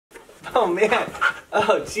Oh man.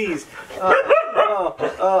 Oh jeez.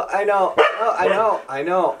 I know.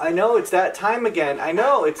 I know. It's that time again. I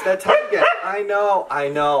know. It's that time again. I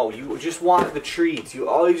know. You just want the treats. You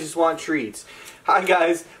always just want treats. Hi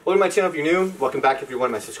guys. Welcome to my channel if you're new. Welcome back if you're one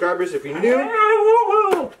of my subscribers. If you're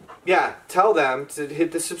new, yeah, tell them to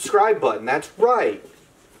hit the subscribe button. That's right.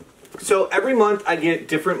 So every month I get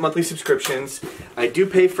different monthly subscriptions. I do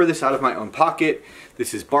pay for this out of my own pocket.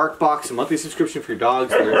 This is BarkBox, a monthly subscription for your dogs.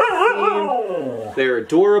 They're themed. They're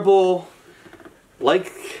adorable.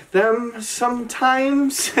 Like them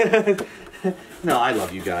sometimes. No, I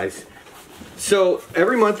love you guys. So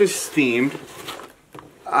every month is themed.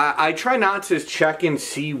 I try not to check and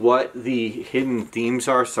see what the hidden themes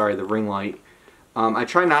are. Sorry, the ring light. I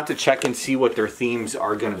try not to check and see what their themes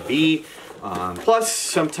are going to be. Plus,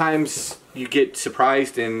 sometimes you get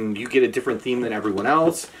surprised and you get a different theme than everyone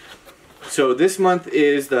else. So this month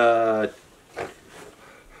is the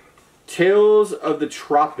Tales of the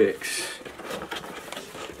Tropics.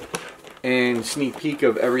 And sneak peek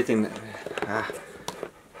of everything. You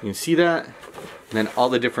can see that? And then all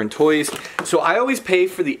the different toys. So I always pay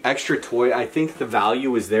for the extra toy. I think the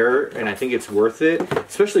value is there and I think it's worth it.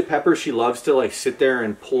 Especially Pepper, she loves to like sit there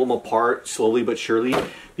and pull them apart slowly but surely.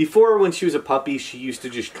 Before, when she was a puppy, she used to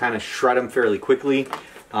just kind of shred them fairly quickly.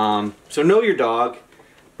 So know your dog.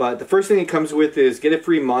 But the first thing it comes with is get a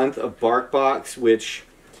free month of BarkBox, which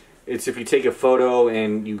it's if you take a photo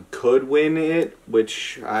and you could win it,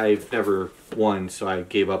 which I've never won, so I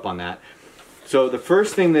gave up on that. So the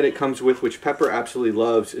first thing that it comes with, which Pepper absolutely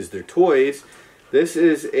loves, is their toys. This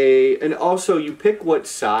is and also you pick what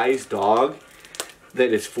size dog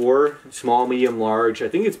that is for, small, medium, large. I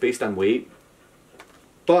think it's based on weight.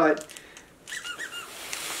 But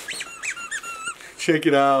check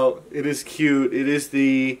it out. It is cute. It is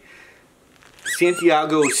the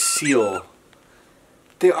Santiago seal.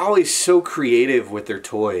 They're always so creative with their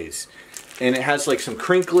toys. And it has like some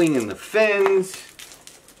crinkling in the fins.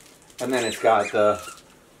 And then it's got the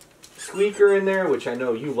squeaker in there, which I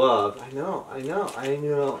know you love. I know.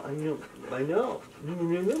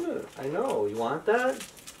 You want that?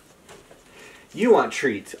 You want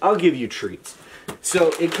treats. I'll give you treats.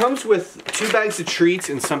 So it comes with 2 bags of treats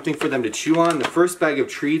and something for them to chew on. The first bag of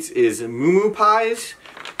treats is moo pies.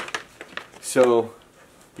 So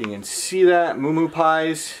you can see that, moo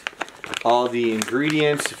pies. All the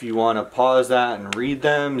ingredients, if you want to pause that and read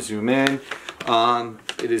them, zoom in.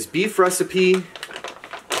 It is beef recipe.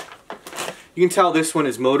 You can tell this one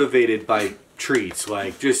is motivated by treats,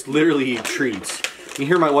 like just literally treats. You can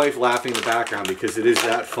hear my wife laughing in the background because it is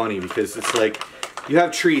that funny, because it's like you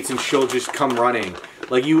have treats and she'll just come running.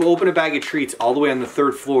 Like you open a bag of treats all the way on the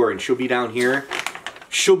 3rd floor and she'll be down here.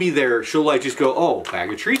 She'll be there. She'll like just go, oh,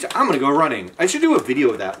 bag of treats? I'm gonna go running. I should do a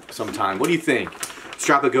video of that sometime. What do you think?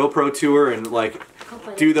 Strap a GoPro to her and like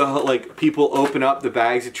do the like people open up the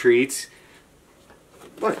bags of treats.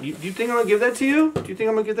 What? Do you think I'm gonna give that to you? Do you think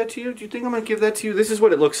I'm gonna give that to you? Do you think I'm gonna give that to you? This is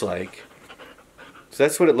what it looks like. So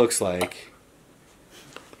that's what it looks like.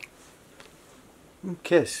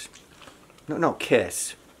 Kiss. No,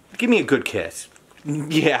 kiss. Give me a good kiss.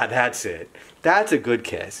 Yeah, that's it. That's a good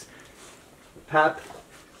kiss. Pap.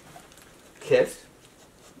 Kiss.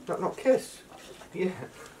 No, kiss. Yeah.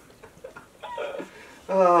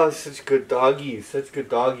 Oh, such good doggies. Such good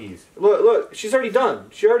doggies. Look, she's already done.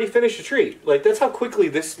 She already finished a treat. Like, that's how quickly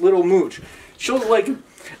this little mooch. She'll, like,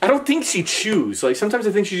 I don't think she chews. Like, sometimes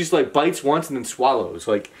I think she just, like, bites once and then swallows.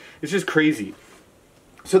 Like, it's just crazy.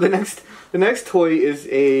 So the next toy is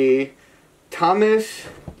a Thomas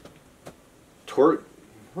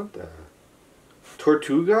what the?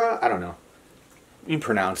 Tortuga? I don't know. You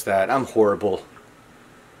pronounce that. I'm horrible.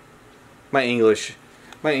 My English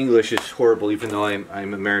is horrible, even though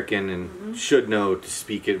I'm American and should know to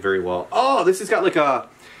speak it very well. Oh, this has got like a...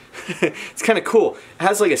 it's kind of cool. It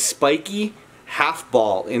has like a spiky half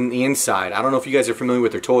ball in the inside. I don't know if you guys are familiar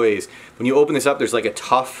with their toys. When you open this up, there's like a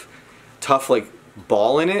tough like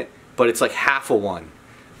ball in it, but it's like half a one.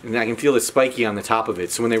 And I can feel the spiky on the top of it.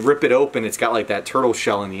 So when they rip it open, it's got like that turtle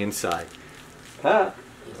shell on the inside. Pat,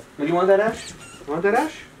 do you want that, Ash? You want that,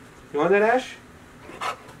 Ash? You want that, Ash?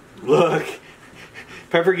 Look.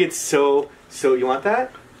 Pepper gets so you want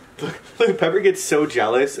that? Look, Pepper gets so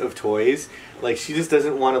jealous of toys. Like, she just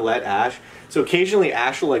doesn't want to let Ash. So occasionally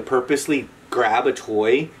Ash will like purposely grab a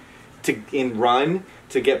toy and run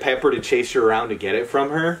to get Pepper to chase her around to get it from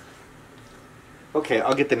her. Okay,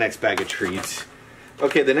 I'll get the next bag of treats.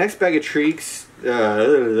 Okay, the next bag of treats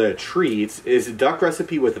is a duck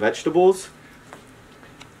recipe with vegetables.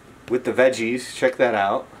 With the veggies, check that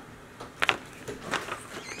out.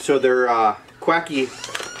 So they're quacky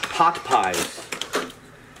pot pies.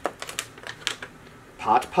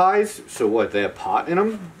 pot pies. So what, they have pot in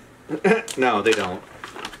them? No, they don't.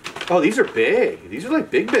 Oh, these are big. These are like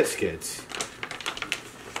big biscuits.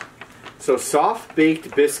 So soft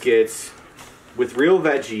baked biscuits with real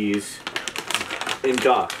veggies and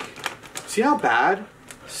duck. See how bad?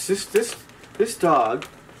 This dog,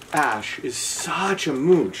 Ash, is such a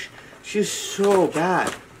mooch. She's so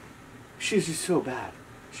bad. She's just so bad.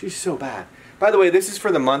 She's so bad. By the way, this is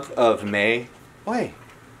for the month of May. Oh, hey.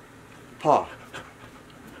 Paw.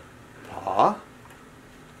 Paw?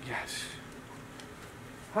 Yes.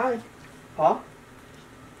 Hi. Paw?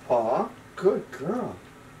 Paw? Good girl.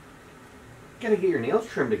 Gotta get your nails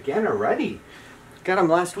trimmed again already. Got them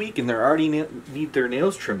last week and they're already need their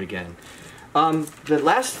nails trimmed again. The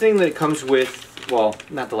last thing that it comes with, well,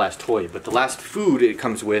 not the last toy, but the last food it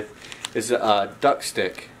comes with is a duck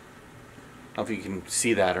stick. I don't know if you can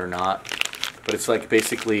see that or not, but it's like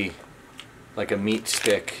basically like a meat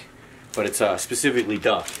stick, but it's specifically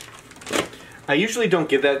duck. I usually don't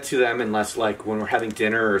give that to them unless like when we're having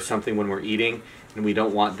dinner or something when we're eating and we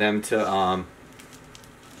don't want them to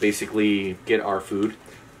basically get our food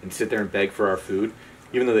and sit there and beg for our food.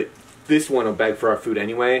 Even though this one will beg for our food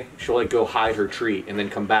anyway, she'll like go hide her treat and then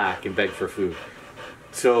come back and beg for food.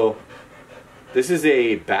 So this is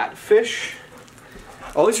a batfish.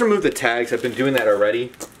 Always remove the tags. I've been doing that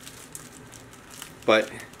already. But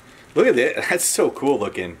look at it. That's so cool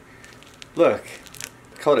looking. Look.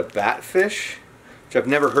 Call it a batfish, which I've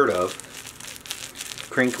never heard of.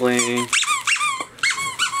 Crinkling.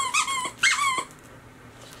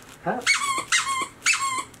 Hap.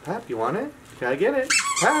 Hap, you want it? Gotta get it.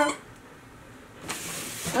 Hap.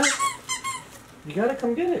 Hap. You gotta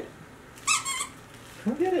come get it.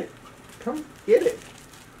 Come get it. Come get it.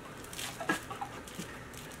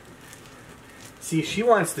 See, she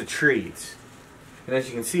wants the treats. And as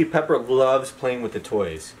you can see, Pepper loves playing with the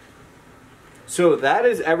toys. So that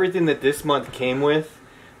is everything that this month came with.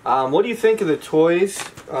 What do you think of the toys?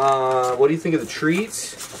 What do you think of the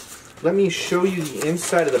treats? Let me show you the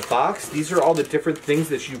inside of the box. These are all the different things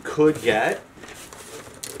that you could get.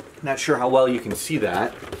 Not sure how well you can see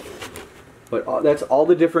that. But that's all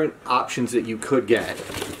the different options that you could get.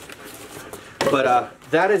 But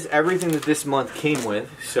that is everything that this month came with.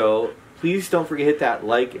 So please don't forget to hit that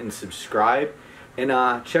like and subscribe.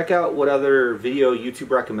 And check out what other video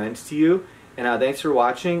YouTube recommends to you. And thanks for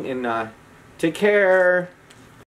watching. And take care.